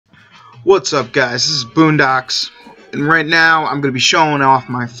What's up, guys? This is Boondocks, and right now I'm going to be showing off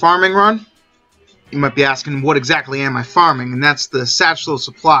my farming run. You might be asking, what exactly am I farming? And that's the Scavenged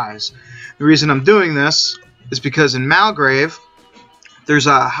Supplies. The reason I'm doing this is because in Malgrave there's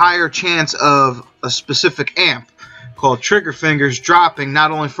a higher chance of a specific amp called Trigger Fingers dropping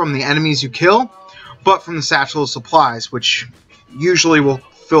not only from the enemies you kill, but from the Scavenged Supplies, which usually will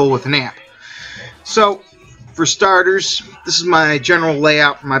fill with an amp. So, for starters, this is my general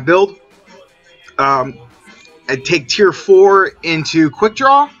layout for my build. I take tier 4 into quick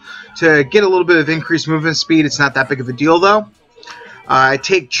draw to get a little bit of increased movement speed. It's not that big of a deal though. I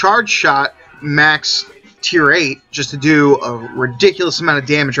take charge shot max tier 8 just to do a ridiculous amount of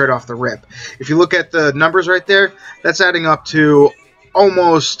damage right off the rip. If you look at the numbers right there, that's adding up to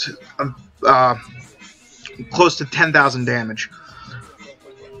almost close to 10,000 damage.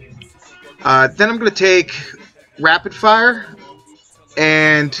 Then I'm going to take rapid fire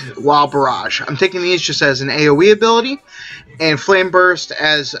and Wild Barrage. I'm taking these just as an AoE ability, and Flame Burst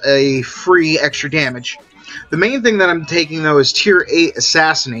as a free extra damage. The main thing that I'm taking though is tier 8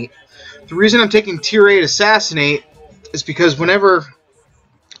 Assassinate. The reason I'm taking tier 8 Assassinate is because whenever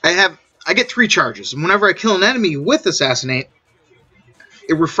I get 3 charges, and whenever I kill an enemy with Assassinate,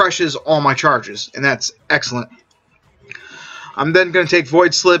 it refreshes all my charges, and that's excellent. I'm then going to take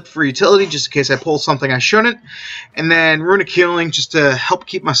Void Slip for utility, just in case I pull something I shouldn't, and then Runic Healing just to help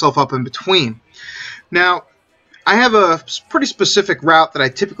keep myself up in between. Now, I have a pretty specific route that I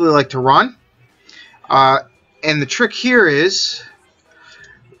typically like to run, and the trick here is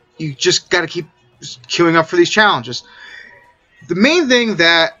you just got to keep queuing up for these challenges. The main thing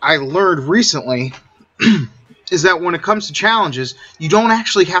that I learned recently is that when it comes to challenges, you don't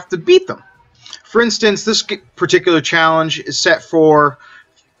actually have to beat them. For instance, this particular challenge is set for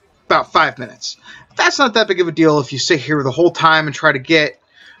about 5 minutes. That's not that big of a deal if you sit here the whole time and try to get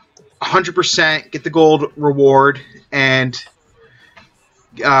 100%, get the gold reward, and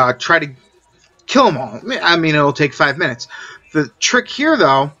try to kill them all. I mean, it'll take 5 minutes. The trick here,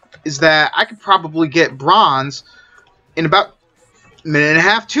 though, is that I could probably get bronze in about a minute and a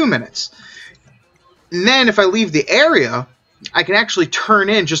half, 2 minutes. And then if I leave the area, I can actually turn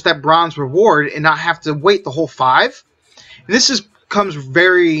in just that bronze reward and not have to wait the whole 5. And this comes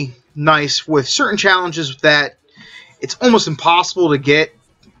very nice with certain challenges that it's almost impossible to get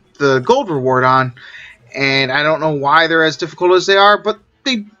the gold reward on, and I don't know why they're as difficult as they are, but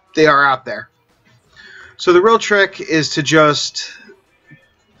they are out there. So the real trick is to just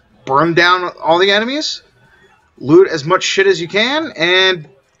burn down all the enemies, loot as much shit as you can, and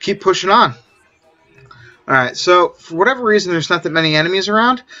keep pushing on. Alright, so for whatever reason there's not that many enemies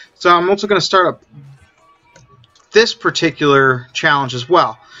around, so I'm also going to start up this particular challenge as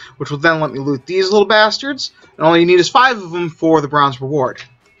well, which will then let me loot these little bastards, and all you need is 5 of them for the bronze reward.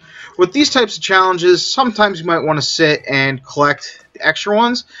 With these types of challenges, sometimes you might want to sit and collect the extra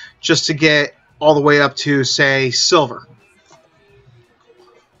ones just to get all the way up to, say, silver.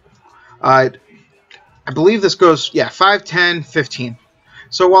 I believe this goes, yeah, 5, 10, 15.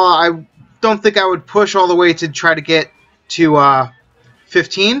 So while I don't think I would push all the way to try to get to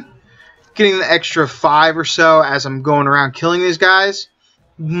 15, getting the extra 5 or so as I'm going around killing these guys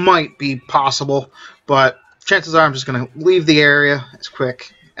might be possible, but chances are I'm just going to leave the area as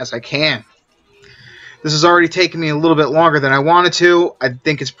quick as I can. This has already taken me a little bit longer than I wanted to. I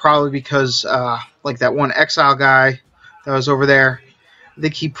think it's probably because like that one exile guy that was over there, I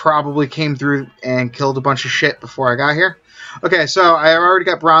think he probably came through and killed a bunch of shit before I got here. Okay, so I already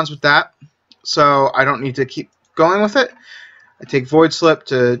got bronze with that, so I don't need to keep going with it. I take Void Slip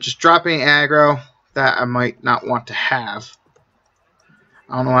to just drop any aggro that I might not want to have.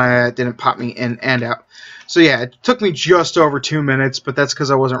 I don't know why it didn't pop me in and out. So yeah, it took me just over 2 minutes, but that's because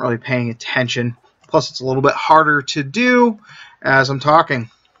I wasn't really paying attention. Plus, it's a little bit harder to do as I'm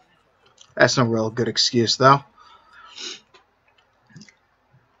talking. That's no real good excuse, though.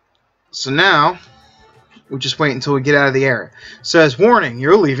 So now, we just wait until we get out of the area. It says, warning,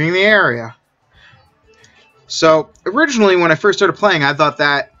 you're leaving the area. So, originally when I first started playing, I thought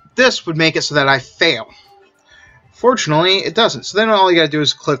that this would make it so that I fail. Fortunately, it doesn't. So then all you gotta do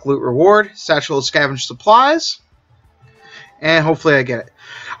is click Loot Reward, Satchel of Scavenged Supplies, and hopefully I get it.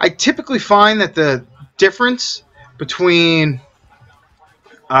 I typically find that the difference between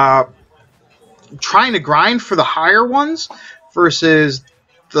trying to grind for the higher ones versus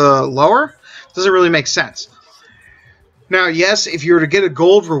the lower doesn't really make sense. Now, yes, if you were to get a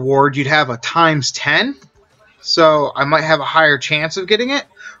gold reward, you'd have a times 10, so I might have a higher chance of getting it,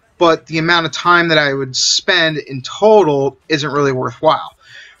 but the amount of time that I would spend in total isn't really worthwhile.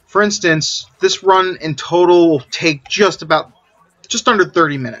 For instance, this run in total will take just under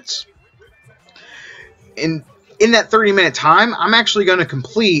 30 minutes. in that 30-minute time, I'm actually going to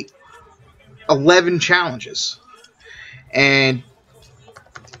complete 11 challenges. And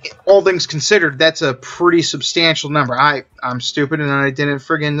all things considered, that's a pretty substantial number. I'm stupid and I didn't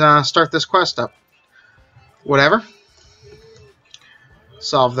friggin' start this quest up. Whatever.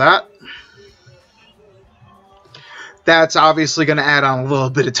 Solve that. That's obviously going to add on a little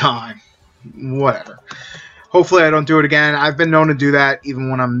bit of time. Whatever. Hopefully I don't do it again. I've been known to do that even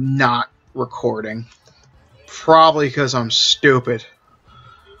when I'm not recording. Probably because I'm stupid.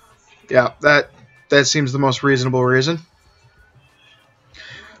 Yeah, that seems the most reasonable reason.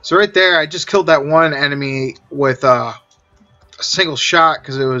 So right there, I just killed that one enemy with a single shot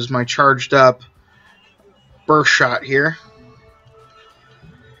because it was my charged up burst shot here.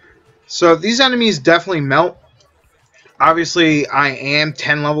 So these enemies definitely melt. Obviously, I am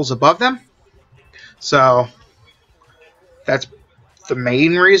 10 levels above them. So that's the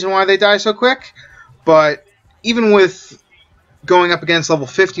main reason why they die so quick. But even with going up against level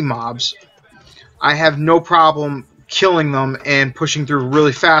 50 mobs, I have no problem killing them and pushing through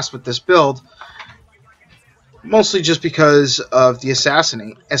really fast with this build. Mostly just because of the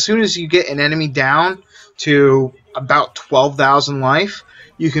assassinate. As soon as you get an enemy down to about 12,000 life,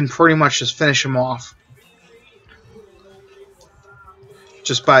 you can pretty much just finish them off.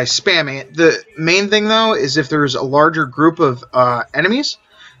 Just by spamming it. The main thing though is if there's a larger group of enemies,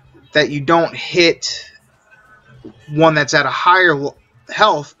 that you don't hit one that's at a higher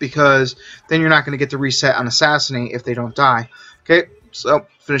health, because then you're not going to get the reset on assassinate if they don't die. Okay, so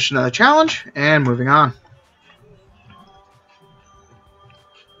finish another challenge and moving on.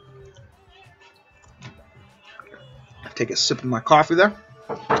 Take a sip of my coffee there.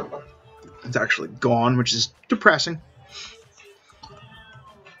 It's actually gone, which is depressing.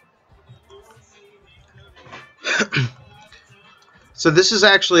 So this is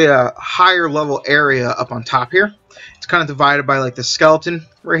actually a higher level area up on top here. It's kind of divided by like the skeleton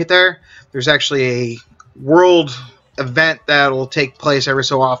right there. There's actually a world event that'll take place every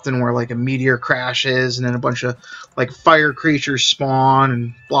so often where like a meteor crashes and then a bunch of like fire creatures spawn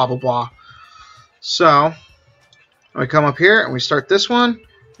and blah blah blah. So we come up here and we start this one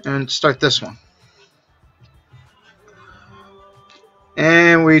and start this one.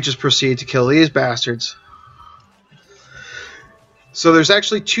 And we just proceed to kill these bastards. So there's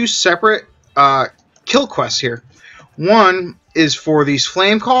actually two separate kill quests here. One is for these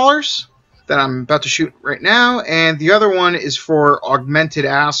flame callers that I'm about to shoot right now, and the other one is for augmented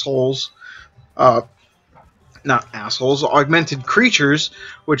assholes. Not assholes, augmented creatures,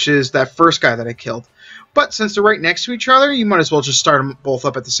 which is that first guy that I killed. But since they're right next to each other, you might as well just start them both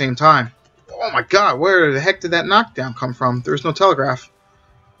up at the same time. Oh my god, where the heck did that knockdown come from? There's no telegraph.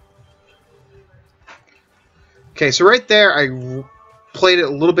 Okay, so right there I played it a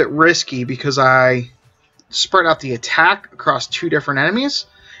little bit risky because I spread out the attack across two different enemies,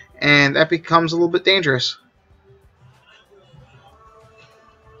 and that becomes a little bit dangerous.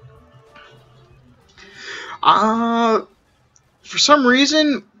 For some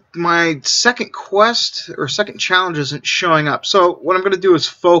reason, my second quest or second challenge isn't showing up. So what I'm going to do is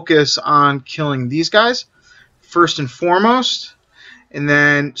focus on killing these guys first and foremost, and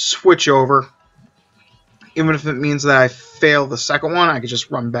then switch over. Even if it means that I fail the second one, I could just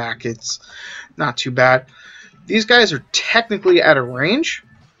run back. It's not too bad. These guys are technically out of range,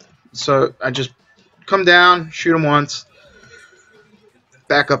 so I just come down, shoot them once,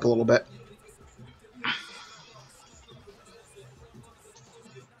 back up a little bit.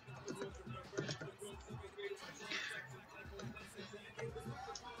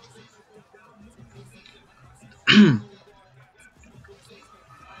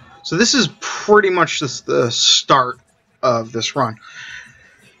 So this is pretty much just the start of this run.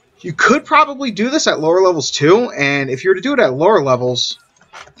 You could probably do this at lower levels too, and if you were to do it at lower levels,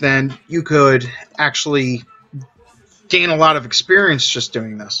 then you could actually gain a lot of experience just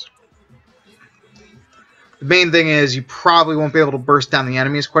doing this. The main thing is you probably won't be able to burst down the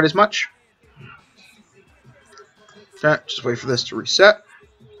enemies quite as much. Okay, just wait for this to reset.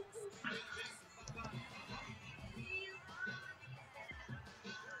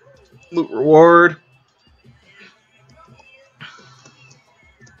 Loot reward.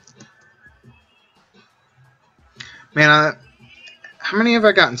 Man, how many have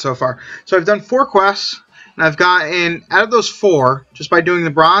I gotten so far? So I've done 4 quests, and I've gotten, out of those 4, just by doing the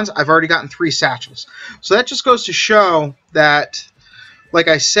bronze, I've already gotten 3 satchels. So that just goes to show that, like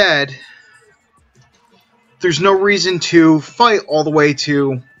I said, there's no reason to fight all the way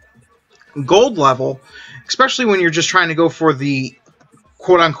to gold level, especially when you're just trying to go for the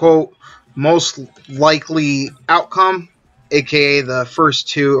quote-unquote most likely outcome, aka the first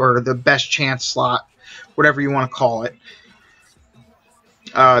 2 or the best chance slot, whatever you want to call it.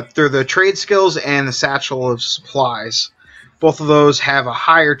 They're the trade skills and the satchel of supplies. Both of those have a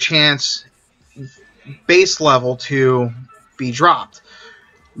higher chance base level to be dropped.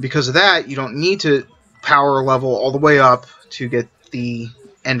 Because of that, you don't need to power level all the way up to get the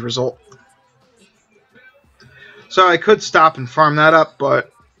end result. So I could stop and farm that up,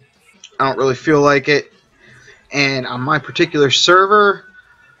 but I don't really feel like it. And on my particular server,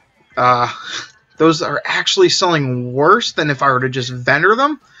 those are actually selling worse than if I were to just vendor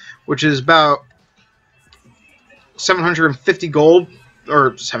them, which is about 750 gold,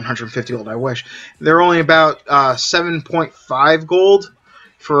 or 750 gold, I wish. They're only about 7.5 gold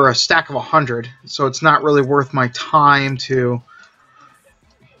for a stack of 100, so it's not really worth my time to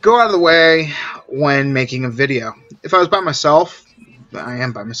go out of the way when making a video. If I was by myself, I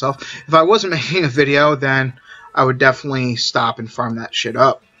am by myself, if I wasn't making a video, then I would definitely stop and farm that shit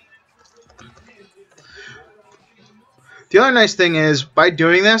up. The other nice thing is, by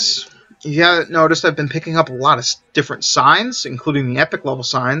doing this, you haven't noticed I've been picking up a lot of different signs, including the epic level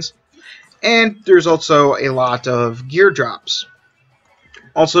signs, and there's also a lot of gear drops.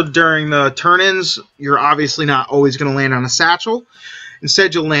 Also, during the turn-ins, you're obviously not always going to land on a satchel.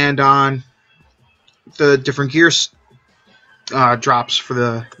 Instead, you'll land on the different gear drops for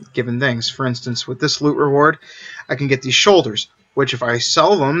the given things. For instance, with this loot reward, I can get these shoulders, which if I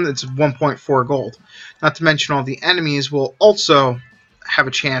sell them, it's 1.4 gold. Not to mention all the enemies will also have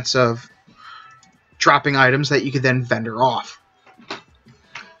a chance of dropping items that you could then vendor off.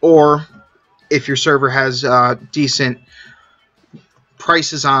 Or, if your server has decent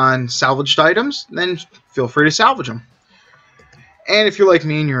prices on salvaged items, then feel free to salvage them. And if you're like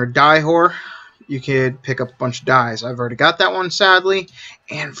me and you're a dye whore, you could pick up a bunch of dyes. I've already got that one, sadly,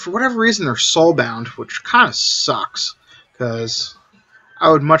 and for whatever reason they're soulbound, which kind of sucks, because I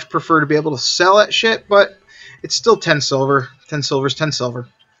would much prefer to be able to sell that shit, but it's still 10 silver. 10 silver is 10 silver.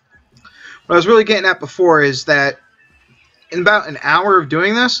 What I was really getting at before is that in about an hour of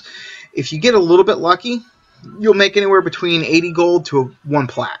doing this, if you get a little bit lucky, you'll make anywhere between 80 gold to 1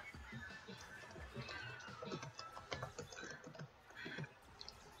 plat.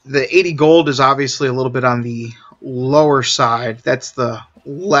 The 80 gold is obviously a little bit on the lower side. That's the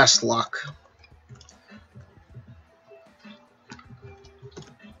less luck.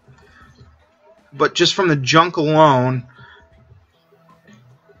 But just from the junk alone,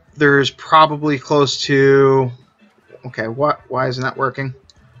 there's probably close to... Okay, why isn't that working?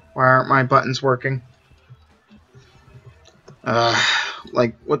 Why aren't my buttons working?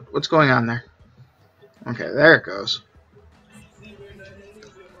 Like, what's going on there? Okay, there it goes.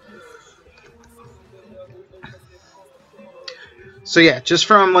 So yeah, just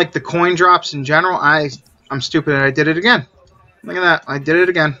from like the coin drops in general, I'm stupid and I did it again. Look at that, I did it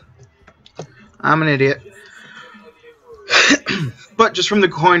again. I'm an idiot. But just from the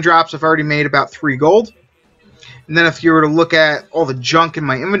coin drops, I've already made about 3 gold. And then if you were to look at all the junk in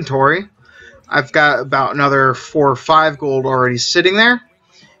my inventory, I've got about another 4 or 5 gold already sitting there.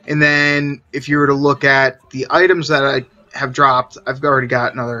 And then if you were to look at the items that I have dropped, I've already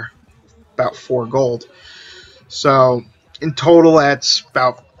got another about 4 gold. So in total, that's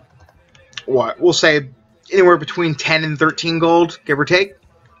about, what, we'll say anywhere between 10 and 13 gold, give or take.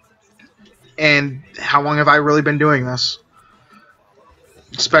 And how long have I really been doing this?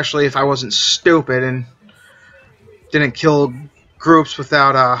 Especially if I wasn't stupid and didn't kill groups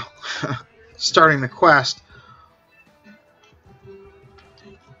without starting the quest.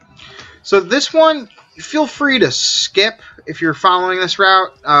 So this one, feel free to skip if you're following this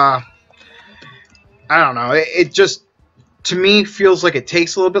route. I don't know. It just, to me, feels like it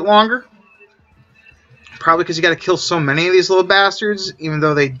takes a little bit longer. Probably because you got to kill so many of these little bastards, even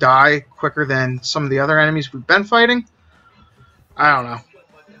though they die quicker than some of the other enemies we've been fighting. I don't know.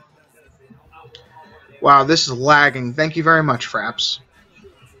 Wow, this is lagging. Thank you very much, Fraps.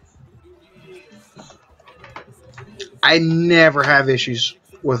 I never have issues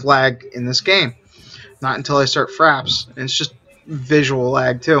with lag in this game. Not until I start Fraps. And it's just visual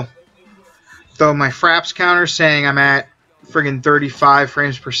lag, too. Though my Fraps counter is saying I'm at friggin' 35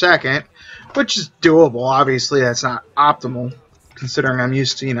 frames per second, which is doable. Obviously, that's not optimal, considering I'm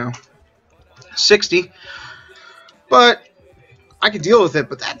used to, you know, 60. But I could deal with it,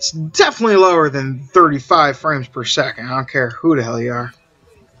 but that's definitely lower than 35 frames per second. I don't care who the hell you are.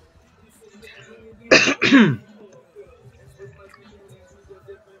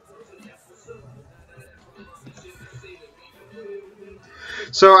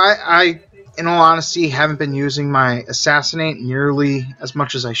 So I, in all honesty, haven't been using my Assassinate nearly as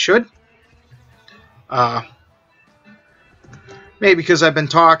much as I should. maybe because I've been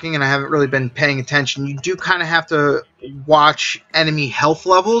talking and I haven't really been paying attention, you do kind of have to watch enemy health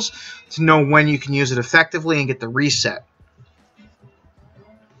levels to know when you can use it effectively and get the reset.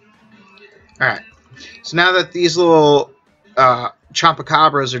 Alright, so now that these little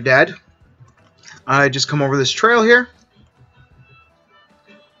Chompacabras are dead, I just come over this trail here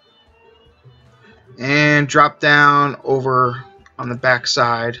and drop down over on the back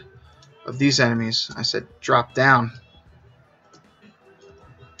side of these enemies. I said drop down.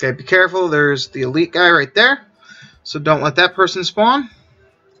 Okay, be careful. There's the elite guy right there, so don't let that person spawn.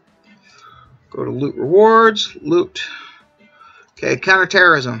 Go to loot rewards, loot. Okay,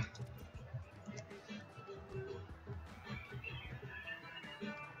 counterterrorism.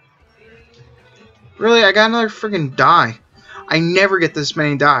 Really, I got another friggin' die. I never get this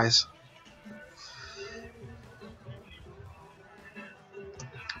many dies.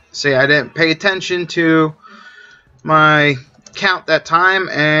 See, I didn't pay attention to my count that time,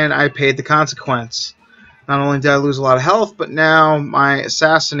 and I paid the consequence. Not only did I lose a lot of health, but now my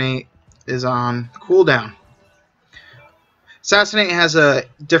Assassinate is on cooldown. Assassinate has a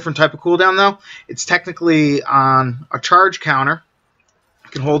different type of cooldown, though. It's technically on a charge counter.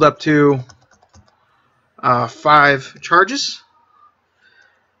 It can hold up to 5 charges.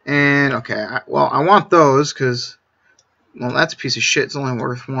 And, okay, well, I want those, because, well, that's a piece of shit. It's only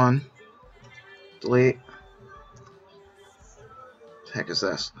worth 1. Delete. What the heck is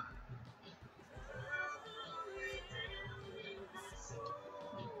this?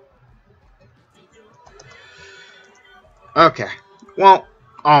 Okay. Well,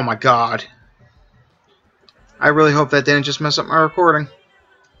 oh my god. I really hope that didn't just mess up my recording.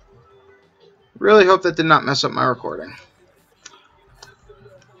 Really hope that did not mess up my recording.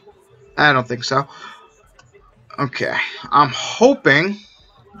 I don't think so. Okay. I'm hoping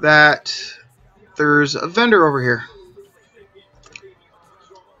that there's a vendor over here.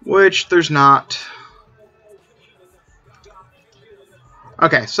 Which there's not.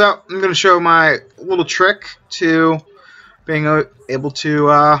 Okay, so I'm going to show my little trick to being able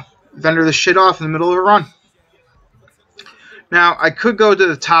to vendor this shit off in the middle of a run. Now, I could go to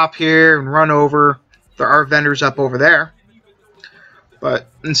the top here and run over. There are vendors up over there. But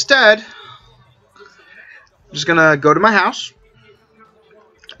instead, I'm just going to go to my house.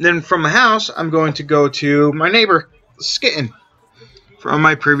 Then from my house, I'm going to go to my neighbor, Skitten, from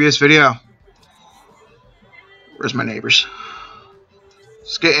my previous video. Where's my neighbors?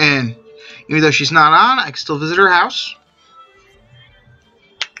 Skitten. Even though she's not on, I can still visit her house.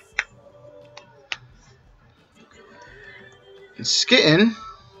 And Skitten,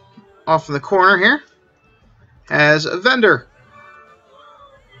 off in the corner here, has a vendor.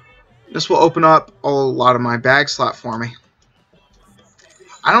 This will open up a lot of my bag slot for me.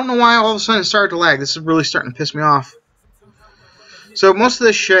 I don't know why all of a sudden it started to lag. This is really starting to piss me off. So most of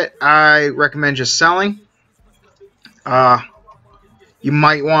this shit I recommend just selling. You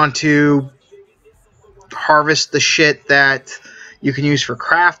might want to harvest the shit that you can use for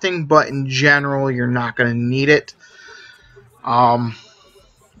crafting, but in general you're not going to need it.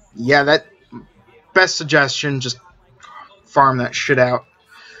 Yeah, that best suggestion, just farm that shit out.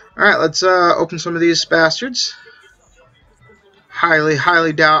 Alright, let's open some of these bastards.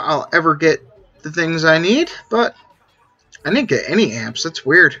 Highly doubt I'll ever get the things I need, but I didn't get any amps. That's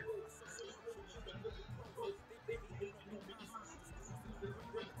weird.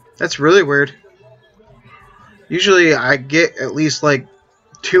 That's really weird. Usually I get at least like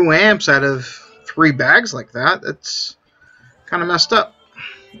 2 amps out of 3 bags like that. That's kind of messed up.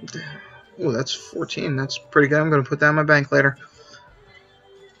 Oh, that's 14. That's pretty good. I'm going to put that in my bank later.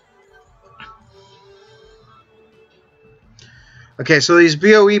 Okay, so these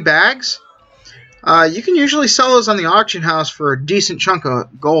BOE bags, you can usually sell those on the auction house for a decent chunk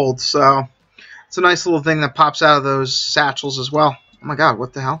of gold, so it's a nice little thing that pops out of those satchels as well. Oh my god,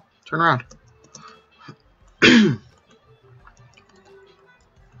 what the hell? Turn around.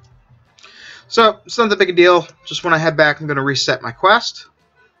 So, it's not that big a deal. Just when I head back, I'm going to reset my quest,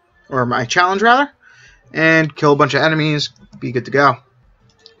 or my challenge rather, and kill a bunch of enemies, be good to go.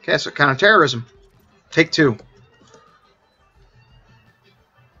 Okay, so counterterrorism. Take 2.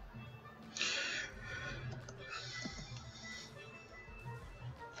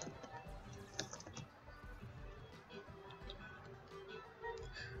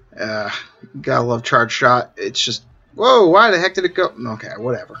 Gotta love charge shot. It's just, whoa, why the heck did it go? Okay,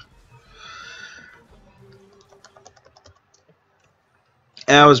 whatever.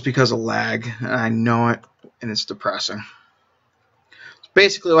 That was because of lag. I know it, and it's depressing. So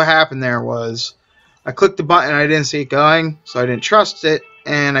basically what happened there was I clicked the button, I didn't see it going, so I didn't trust it,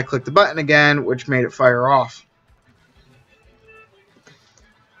 and I clicked the button again, which made it fire off.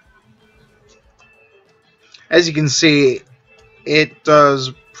 As you can see, it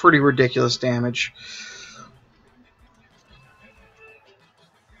does pretty ridiculous damage.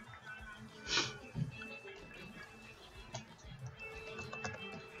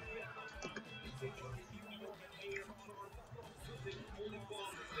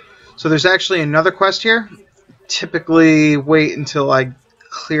 So there's actually another quest here. Typically wait until I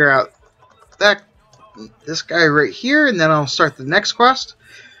clear out this guy right here, and then I'll start the next quest.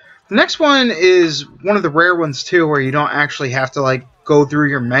 The next one is one of the rare ones too, where you don't actually have to like go through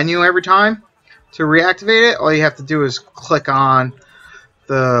your menu every time to reactivate it. All you have to do is click on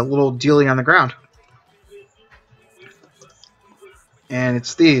the little dealie on the ground. And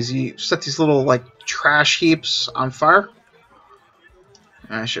it's these. You set these little like trash heaps on fire.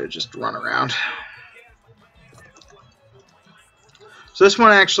 I should have just run around. So this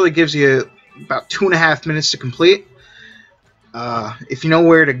one actually gives you about 2.5 minutes to complete. If you know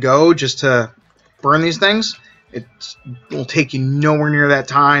where to go just to burn these things, it will take you nowhere near that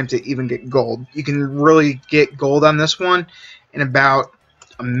time to even get gold. You can really get gold on this one in about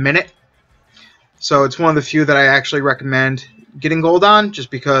a minute. So it's one of the few that I actually recommend getting gold on, just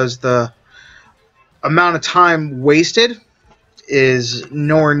because the amount of time wasted is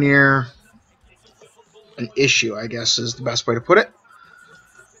nowhere near an issue, I guess is the best way to put it.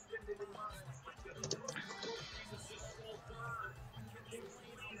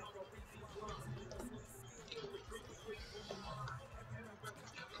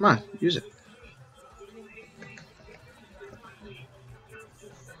 Come on, use it.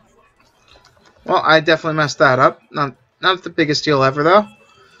 Well, I definitely messed that up. Not the biggest deal ever, though.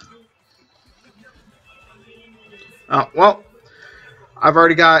 Well, I've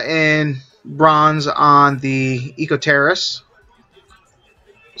already gotten bronze on the Eco Terrace.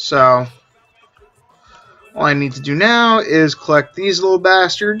 So, all I need to do now is collect these little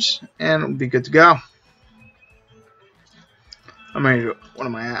bastards, and it'll be good to go. What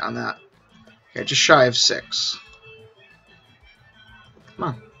am I at on that? Okay, just shy of 6. Come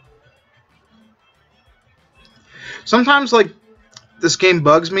on. Sometimes, like, this game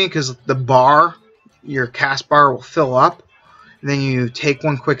bugs me because the bar, your cast bar, will fill up. And then you take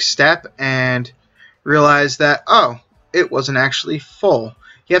one quick step and realize that, oh, it wasn't actually full.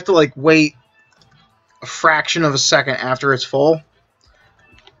 You have to, like, wait a fraction of a second after it's full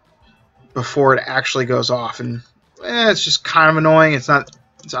before it actually goes off. And it's just kind of annoying. It's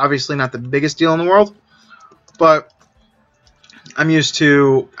obviously not the biggest deal in the world, but I'm used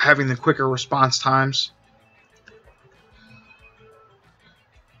to having the quicker response times.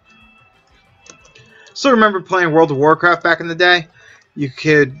 Still remember playing World of Warcraft back in the day. You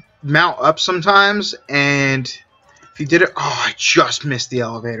could mount up sometimes, and if you did it, oh, I just missed the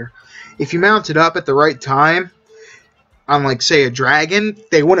elevator. If you mounted up at the right time on, like, say, a dragon,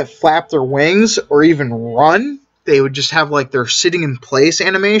 they wouldn't flap their wings or even run. They would just have, like, their sitting in place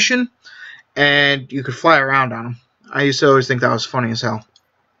animation, and you could fly around on them. I used to always think that was funny as hell.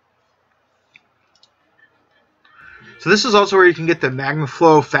 So this is also where you can get the Magma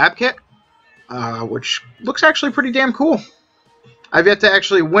Flow Fab Kit, which looks actually pretty damn cool. I've yet to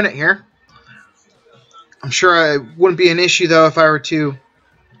actually win it here. I'm sure it wouldn't be an issue, though, if I were to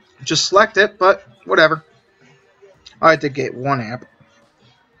just select it, but whatever. Oh, I did get 1 amp.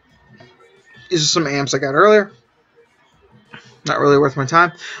 These are some amps I got earlier. Not really worth my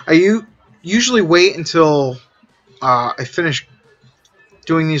time. I usually wait until I finish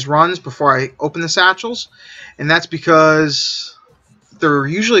doing these runs before I open the satchels, and that's because they're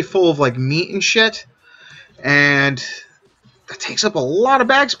usually full of, like, meat and shit, and that takes up a lot of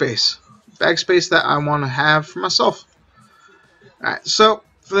bag space. Bag space that I want to have for myself. Alright, so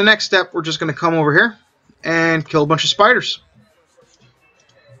for the next step, we're just going to come over here and kill a bunch of spiders.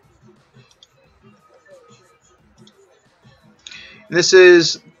 And this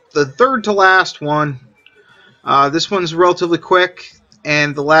is the third to last one. This one's relatively quick,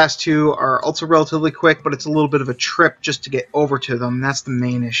 and the last two are also relatively quick, but it's a little bit of a trip just to get over to them. That's the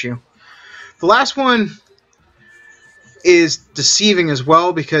main issue. The last one is deceiving as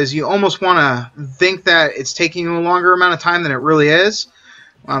well, because you almost want to think that it's taking you a longer amount of time than it really is.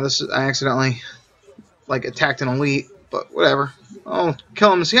 Wow, I accidentally, like, attacked an elite, but whatever. I'll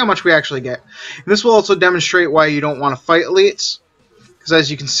kill him and see how much we actually get. And this will also demonstrate why you don't want to fight elites, because as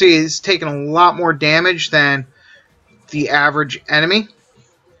you can see, it's taking a lot more damage than the average enemy.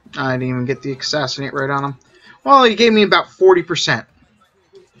 I didn't even get the assassinate right on him. Well, he gave me about 40%.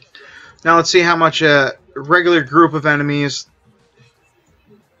 Now let's see how much a regular group of enemies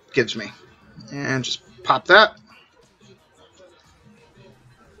gives me. And just pop that.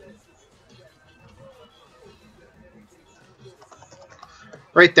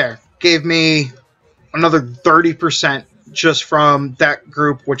 Right there. Gave me another 30% just from that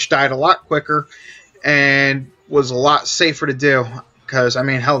group, which died a lot quicker and was a lot safer to do. Because, I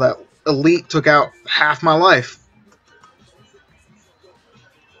mean, hell, that elite took out half my life.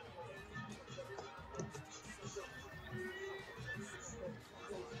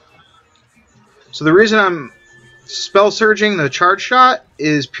 So the reason I'm spell surging the charge shot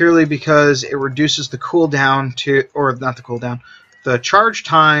is purely because it reduces the cooldown to, or not the cooldown, the charge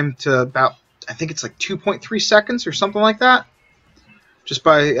time to about, I think it's like 2.3 seconds or something like that, just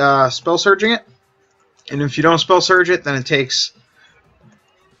by spell surging it. And if you don't spell surge it, then it takes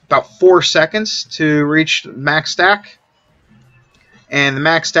about 4 seconds to reach max stack. And the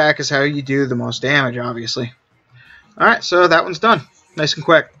max stack is how you do the most damage, obviously. Alright, so that one's done. Nice and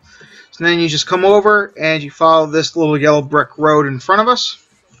quick. So then you just come over and you follow this little yellow brick road in front of us.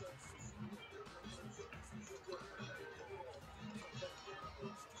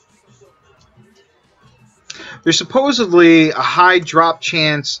 There's supposedly a high drop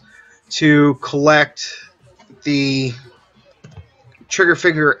chance to collect the trigger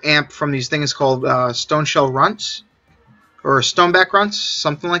figure amp from these things called stone shell runts, or stoneback runts,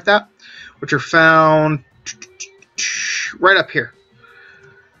 something like that, which are found right up here.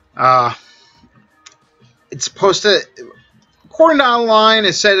 It's supposed to, according to online,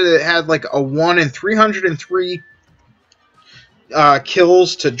 it said it had like a 1 in 303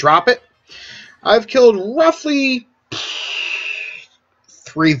 kills to drop it. I've killed roughly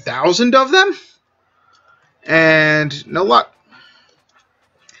 3,000 of them, and no luck.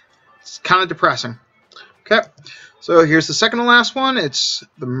 It's kind of depressing. Okay, so here's the second to last one. It's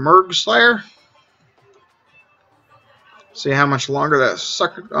the Merg Slayer. See how much longer that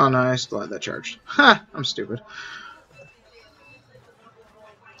sucker... Oh, no, I still had that charged. Ha! I'm stupid.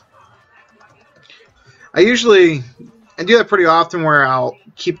 I do that pretty often where I'll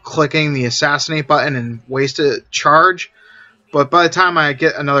keep clicking the assassinate button and waste a charge. But by the time I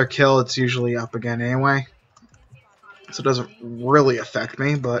get another kill, it's usually up again anyway. So it doesn't really affect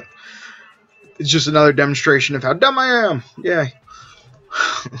me, but it's just another demonstration of how dumb I am. Yay.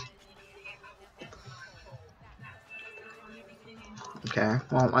 Okay,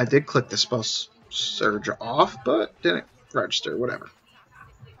 well, I did click the spell surge off, but didn't register, whatever.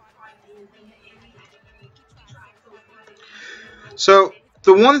 So,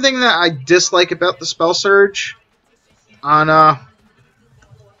 the one thing that I dislike about the spell surge on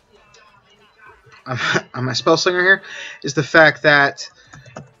my spell slinger here is the fact that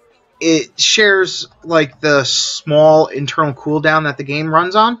it shares like the small internal cooldown that the game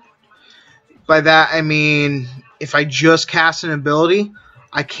runs on. By that I mean, if I just cast an ability,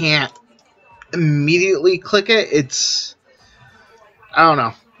 I can't immediately click it. It's, I don't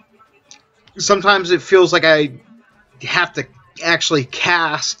know. Sometimes it feels like I have to actually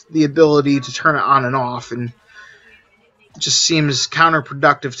cast the ability to turn it on and off, and it just seems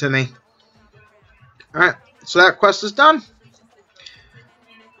counterproductive to me. Alright, so that quest is done.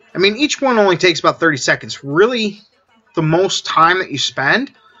 I mean, each one only takes about 30 seconds. Really, the most time that you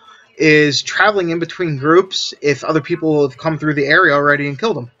spend is traveling in between groups if other people have come through the area already and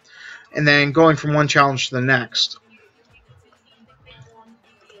killed them, and then going from one challenge to the next.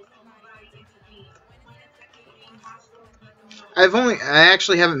 I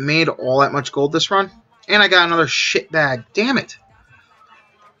actually haven't made all that much gold this run, and I got another shit bag. Damn it.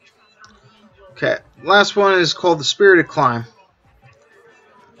 Okay, last one is called the Spirited Climb.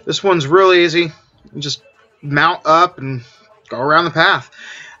 This one's really easy. You just mount up and go around the path.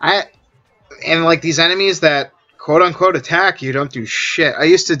 And like these enemies that quote unquote attack you don't do shit. I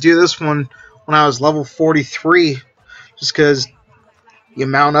used to do this one when I was level 43, just because you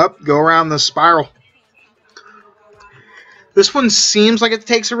mount up, go around the spiral. This one seems like it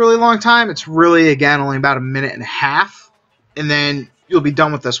takes a really long time. It's really, again, only about a minute and a half, and then you'll be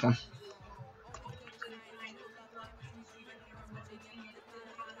done with this one.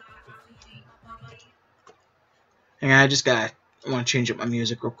 And I want to change up my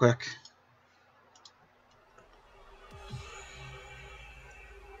music real quick.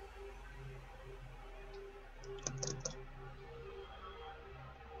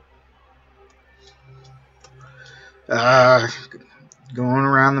 Going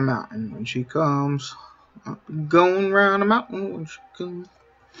around the mountain when she comes. Going around the mountain when she comes.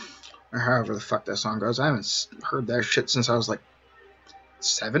 Or however the fuck that song goes. I haven't heard that shit since I was like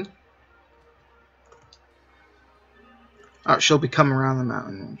 7. Oh, she'll be coming around the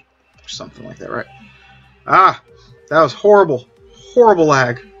mountain. Or something like that, right? Ah, that was horrible. Horrible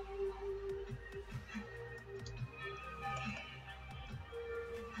lag.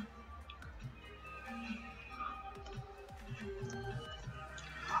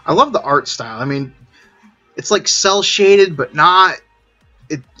 I love the art style. I mean, It's like cell shaded, but not.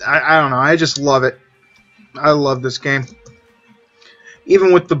 I don't know. I just love it. I love this game.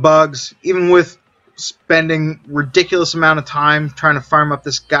 Even with the bugs, even with spending ridiculous amount of time trying to farm up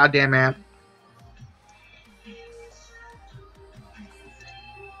this goddamn amp.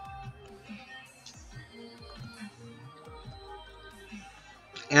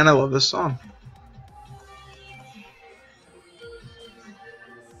 And I love this song.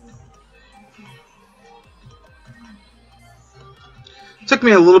 It took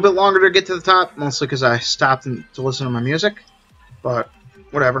me a little bit longer to get to the top, mostly because I stopped to listen to my music. But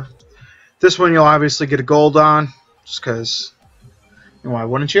whatever. This one you'll obviously get a gold on, just because, you know, why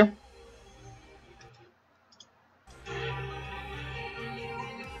wouldn't you?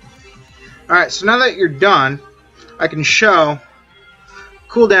 Alright, so now that you're done, I can show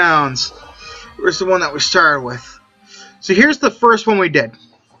cooldowns. Where's the one that we started with? So here's the first one we did.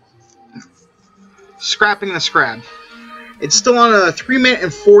 Scrapping the Scrab. It's still on a 3-minute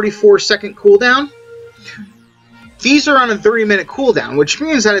and 44-second cooldown. These are on a 30-minute cooldown, which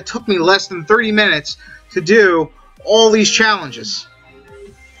means that it took me less than 30 minutes to do all these challenges.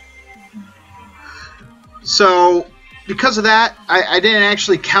 So, because of that, I didn't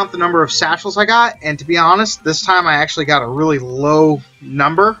actually count the number of satchels I got, and to be honest, this time I actually got a really low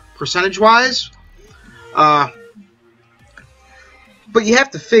number, percentage-wise. But you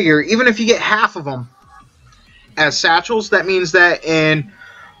have to figure, even if you get half of them as satchels, that means that in,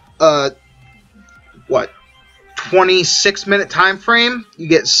 26-minute time frame, you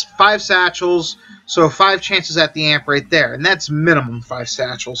get 5 satchels, so 5 chances at the amp right there, and that's minimum 5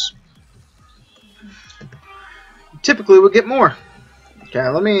 satchels. Typically we'll get more. Okay,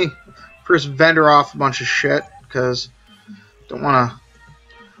 let me first vendor off a bunch of shit, because I don't want to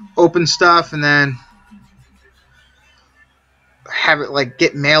open stuff and then have it like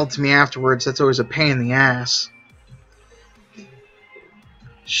get mailed to me afterwards. That's always a pain in the ass.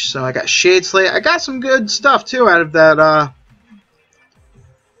 So I got Shade Slate. I got some good stuff too out of that out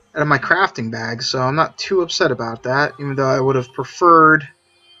of my crafting bag, so I'm not too upset about that, even though I would have preferred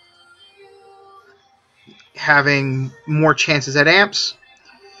having more chances at amps.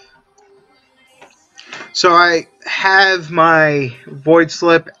 So I have my Void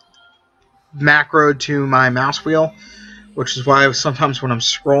Slip macroed to my mouse wheel, which is why sometimes when I'm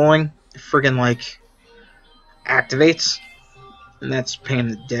scrolling, it friggin' like activates, and that's a pain in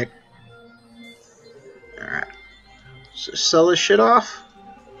the dick. Alright, so sell this shit off.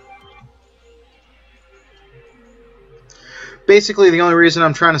 Basically, the only reason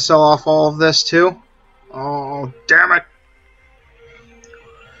I'm trying to sell off all of this too. Oh, damn it.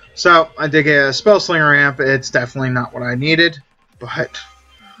 So, I did get a Spell Slinger amp. It's definitely not what I needed, but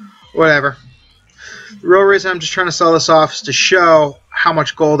whatever. The real reason I'm just trying to sell this off is to show how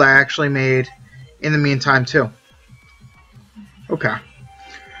much gold I actually made in the meantime, too. Okay.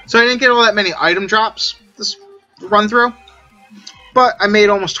 So, I didn't get all that many item drops this run through, but I made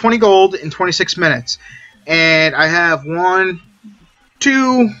almost 20 gold in 26 minutes. And I have 1,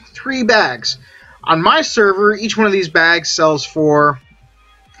 2, 3 bags. On my server, each one of these bags sells for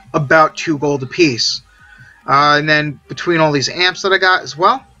about 2 gold apiece. And then between all these amps that I got as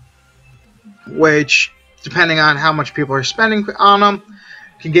well, which, depending on how much people are spending on them,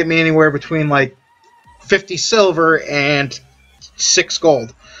 can get me anywhere between like 50 silver and 6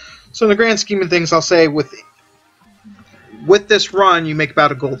 gold. So in the grand scheme of things, I'll say with this run, you make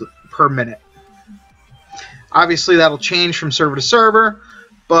about a gold per minute. Obviously, that'll change from server to server,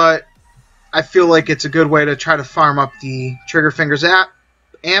 but I feel like it's a good way to try to farm up the Trigger Fingers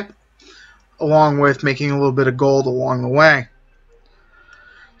amp, along with making a little bit of gold along the way.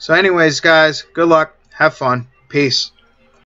 So anyways, guys, good luck. Have fun. Peace.